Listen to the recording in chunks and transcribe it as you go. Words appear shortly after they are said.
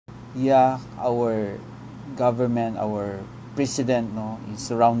Yeah, our government, our president, no, is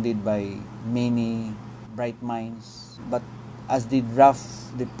surrounded by many bright minds. But as they draft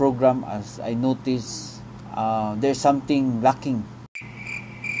the program, as I noticed, there's something lacking.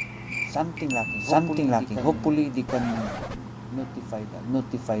 Something lacking. Hopefully, they can notify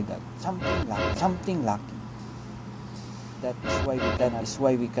that. Something lacking. That is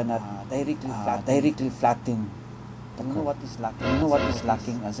why we cannot directly flatten the curve. You know what is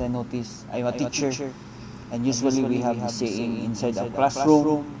lacking? As I notice, I'm a teacher, and usually we have the saying inside a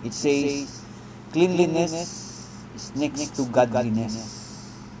classroom. It says, "Cleanliness is next to godliness."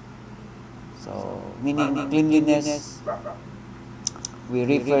 So, meaning cleanliness, we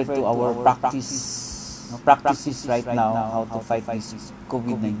refer to our practices right now, how to fight this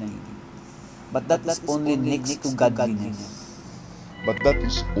COVID-19. But that is only next to godliness. But that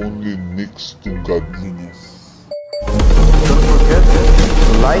is only next to godliness. Don't forget to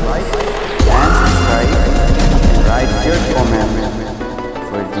like and subscribe and write your comment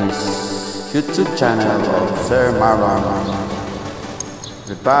for this YouTube channel of Sir Marlon.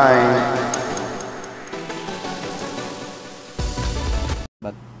 Goodbye.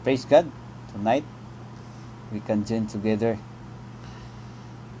 But praise God, tonight we can join together.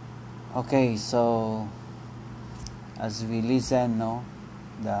 Okay, so as we listen, no,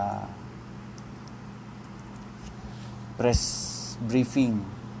 the press briefing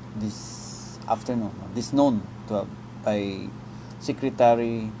this afternoon, this noon, by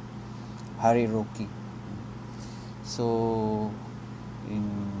Secretary Harry Roque. So in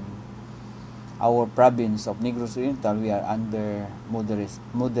our province of Negros Oriental, we are under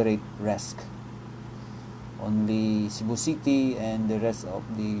moderate risk. Only Cebu City and the rest of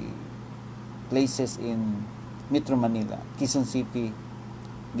the places in Metro Manila, Quezon City,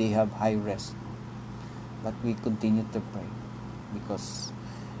 they have high risk. But we continue to pray because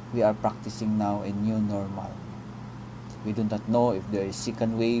we are practicing now a new normal. We do not know if there is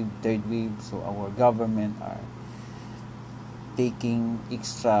second wave, third wave, so our government are taking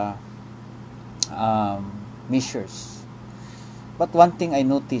extra measures. But one thing I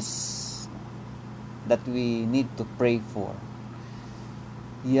notice that we need to pray for,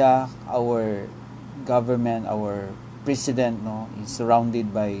 yeah, our government, our president, no, is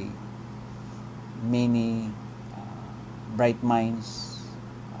surrounded by many bright minds.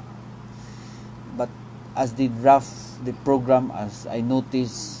 But as they draft the program, as I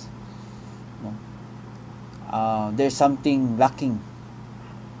notice, no, there's something lacking.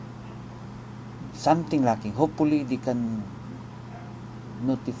 Hopefully, they can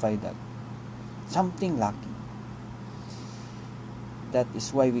notify that. Something lacking. That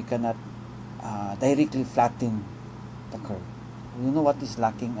is why we cannot directly flatten the curve. You know what is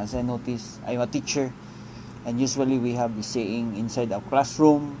lacking? As I notice, I'm a teacher, and usually we have the saying inside our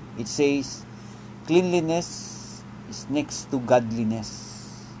classroom. It says, "Cleanliness is next to godliness."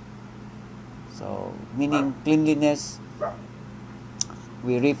 So, meaning cleanliness,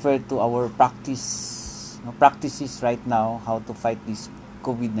 we refer to our practices right now, how to fight this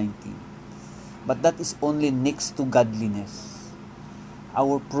COVID-19. But that is only next to godliness.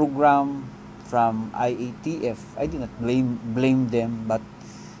 Our program from IATF, I do not blame them, but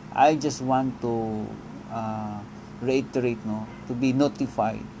I just want to reiterate, no, to be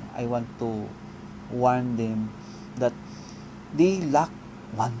notified. I want to warn them that they lack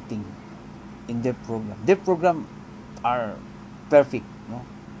one thing in their program. Their program are perfect, no?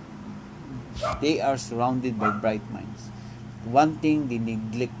 They are surrounded by bright minds. One thing they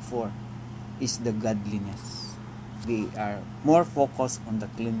neglect for is the godliness. They are more focused on the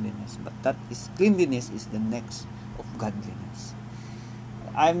cleanliness, but cleanliness is the next of godliness.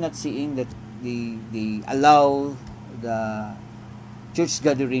 I'm not saying that they allow the church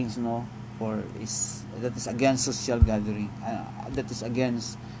gatherings, no, that is against social gathering, that is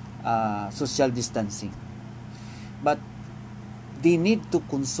against social distancing. But they need to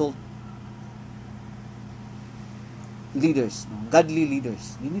consult leaders, no, godly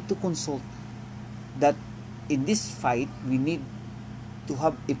leaders. They need to consult that in this fight, we need to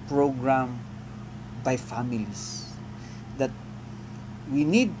have a program by families. That we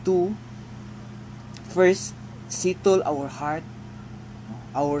need to first settle our heart,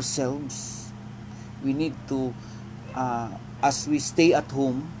 ourselves. We need to, as we stay at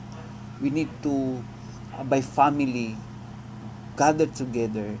home, we need to, by family, gather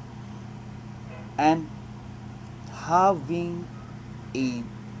together and having a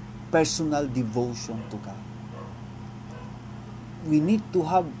personal devotion to God. We need to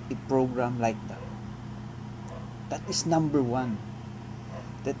have a program like that. That is number one.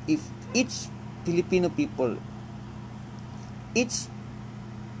 That if each Filipino people, each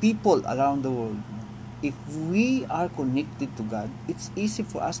people around the world, if we are connected to God, it's easy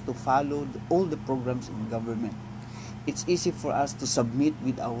for us to follow all the programs in government. It's easy for us to submit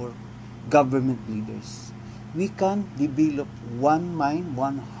with our government leaders. We can develop one mind,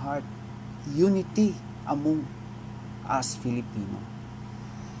 one heart, unity among us Filipino.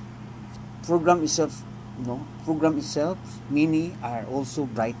 Program itself, many are also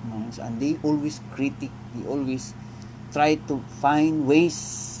bright minds, and they always they always try to find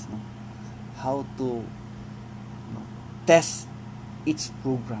ways how to test its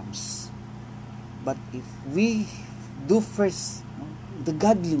programs. But if we do first the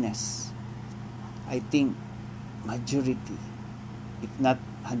godliness, I think majority, if not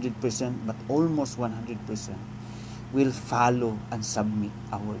 100%, but almost 100%, will follow and submit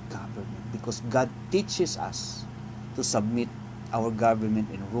our government, because God teaches us to submit our government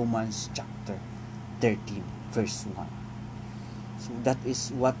in Romans chapter 13 verse 1. So that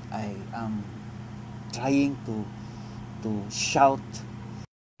is what I am trying to shout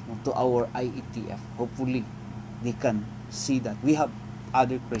to our IETF. Hopefully they can see that we have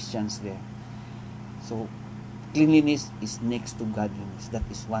other Christians there. So cleanliness is next to godliness. That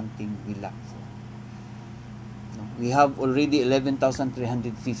is one thing we lack for. We have already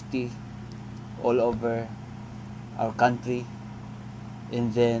 11,350 all over our country,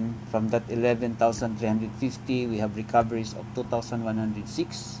 and then from that 11,350 we have recoveries of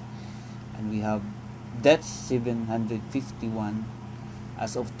 2,106, and we have deaths 751.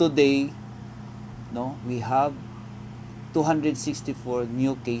 As of today, we have 264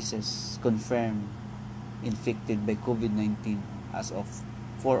 new cases confirmed infected by COVID-19 as of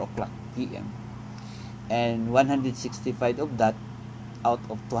 4 o'clock p.m. And 165 of that, out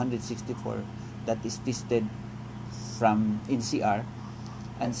of 264, that is tested from NCR,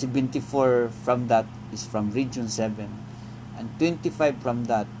 and 74 from that is from Region 7, and 25 from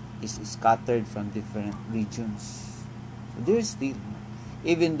that is scattered from different regions. So there is still,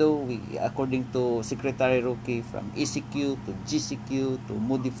 even though we, according to Secretary Roque, from ECQ to GCQ to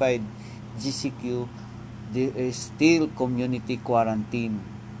modified GCQ, there is still community quarantine.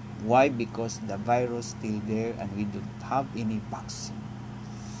 Why? Because the virus still there and we don't have any vaccine.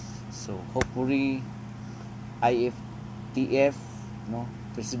 So hopefully IFTF,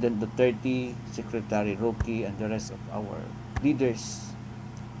 President Duterte, Secretary Roque, and the rest of our leaders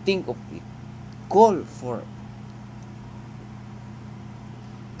think of it. Call for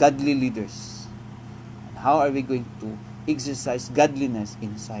godly leaders. And how are we going to exercise godliness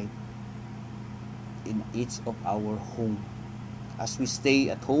inside in each of our home? As we stay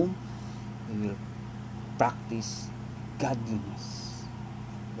at home, we will practice godliness.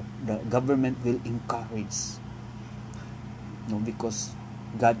 The government will encourage, because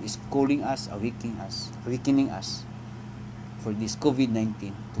God is calling us, awakening us for this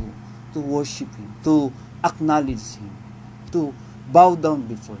COVID-19 to worship Him, to acknowledge Him, to bow down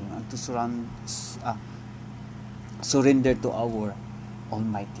before Him, and to surrender to our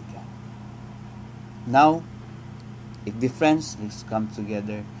Almighty God. Now, if the friends, let's come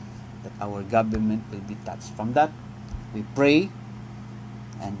together that our government will be touched. From that, we pray,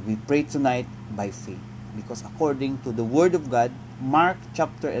 and we pray tonight by faith. Because according to the Word of God, Mark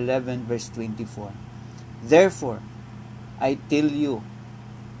chapter 11 verse 24, therefore, I tell you,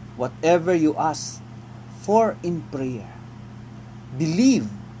 whatever you ask for in prayer, believe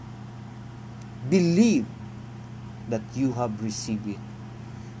that you have received it,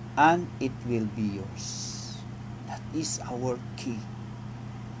 and it will be yours. That is our key.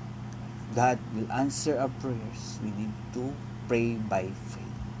 God will answer our prayers. We need to pray by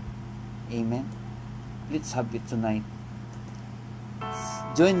faith. Amen. Let's have it tonight.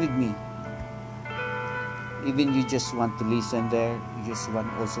 Join with me. Even you just want to listen there, you just want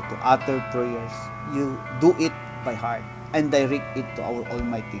also to utter prayers, you do it by heart and direct it to our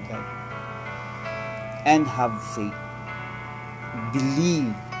Almighty God. And have faith.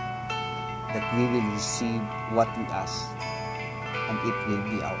 Believe that we will receive what we ask, and it will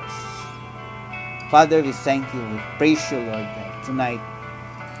be ours. Father, we thank you. We praise you, Lord God, tonight.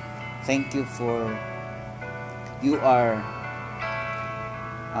 Thank you for you are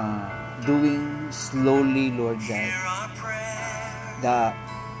doing slowly, Lord God,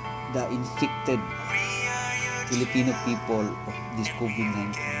 the infected Filipino people of this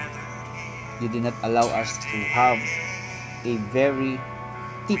COVID-19. You did not allow us to have a very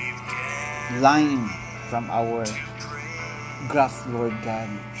thick line from our graph, Lord God,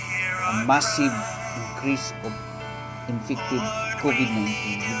 a massive increase of infected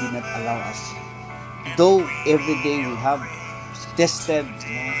COVID-19. You did not allow us. Though every day we have tested,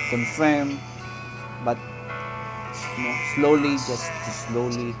 confirmed, but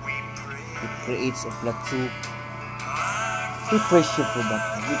slowly, it creates a plateau. We praise you for that.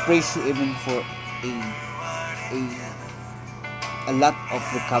 We praise you even for a lot of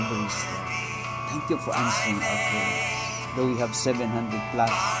recoveries. Thank you for answering our prayers. Though we have 700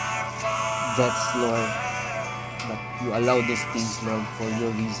 plus deaths, Lord, but you allow these things, Lord, for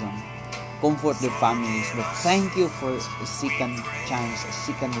your reason. Comfort their families, but thank you for a second chance, a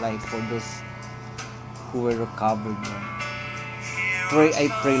second life for those who were recovered, Lord. I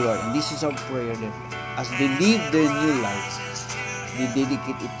pray, Lord, and this is our prayer, that as they live their new life, they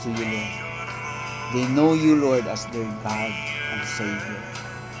dedicate it to you, Lord. They know you, Lord, as their God and Savior.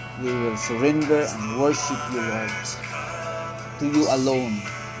 We will surrender and worship you, Lord. To you alone,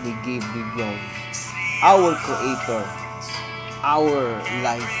 we give the glory. Our Creator, our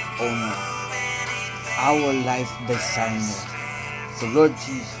life owner, our life designer. So, Lord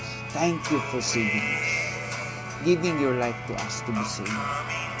Jesus, thank you for saving us, giving your life to us to be saved.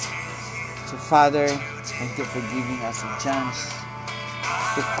 So, Father, thank you for giving us a chance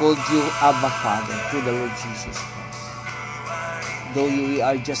to call you Abba Father through the Lord Jesus Christ. Though we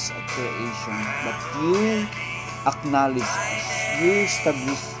are just a creation, but you acknowledge us. You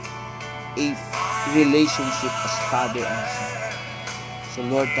establish a relationship as Father and Son. So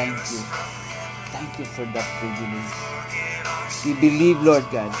Lord, thank you. Thank you for that privilege. We believe, Lord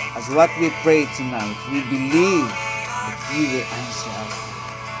God, as what we pray tonight, we believe that you will answer us.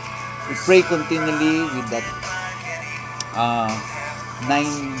 We pray continually with that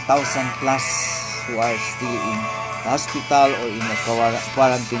 9,000 plus who are still in the hospital or in the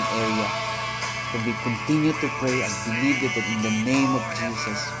quarantine area. So we continue to pray and believe that in the name of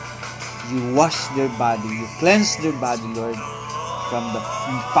Jesus, you wash their body, you cleanse their body, Lord, from the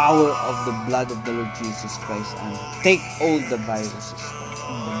power of the blood of the Lord Jesus Christ, and take all the viruses, Lord,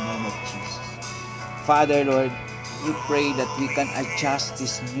 in the name of Jesus. Father, Lord, we pray that we can adjust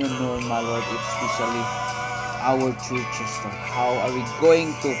this new normal, Lord, especially our churches, Lord. How are we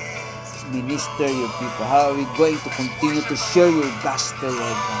going to minister your people? How are we going to continue to share your gospel,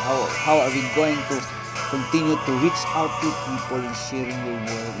 Lord? How are we going to continue to reach out to people in sharing your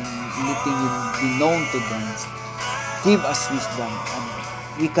word, in letting you be known to them? Give us wisdom, and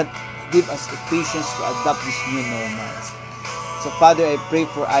we can give us the patience to adopt this new normal. So, Father, I pray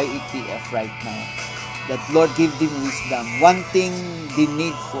for IETF right now, that Lord, give them wisdom. One thing they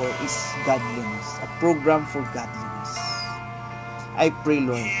need for is godliness, a program for godliness. I pray,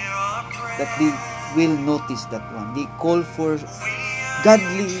 Lord, that they will notice that one. They call for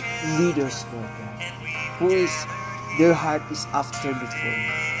godly leaders, Lord God, who is, their heart is after before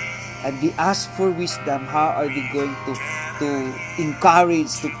you. And they ask for wisdom. How are they going to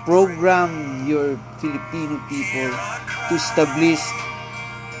encourage, to program your Filipino people to establish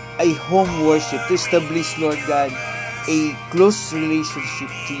a home worship, to establish, Lord God, a close relationship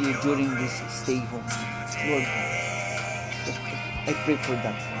to you during this stay home, Lord God. I pray for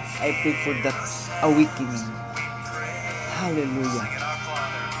that. I pray for that awakening. Hallelujah.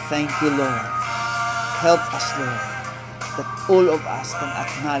 Thank you, Lord. Help us, Lord, that all of us can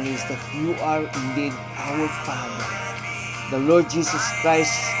acknowledge that you are indeed our Father. The Lord Jesus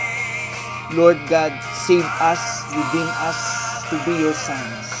Christ, Lord God, save us, redeem us to be your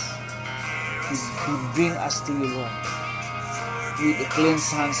sons. He bring us to you, Lord, with a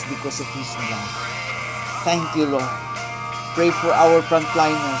cleansed hands because of His blood. Thank you, Lord. Pray for our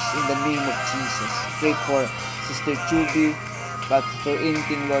frontliners in the name of Jesus. Pray for Sister Chubby, Pastor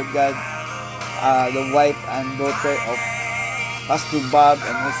Inting, Lord God, the wife and daughter of Pastor Bob,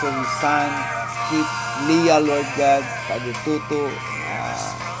 and also his son, Keith, Leah, Lord God, Father Tuto,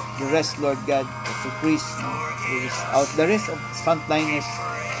 the rest, Lord God, Pastor Chris, who is out, the rest of frontliners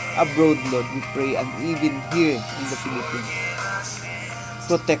abroad, Lord, we pray, and even here in the Philippines.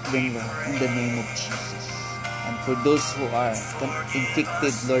 Protect them, Lord, in the name of Jesus. And for those who are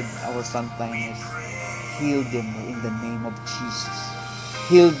infected, Lord, our frontliners, heal them, Lord, in the name of Jesus.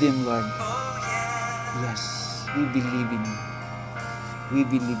 Heal them, Lord. Yes, we believe in you. We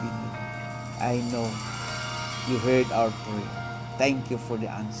believe in you. I know you heard our prayer. Thank you for the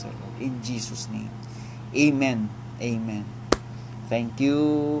answer, Lord. In Jesus' name. Amen. Amen. Thank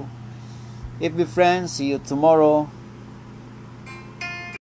you. If we friends, see you tomorrow.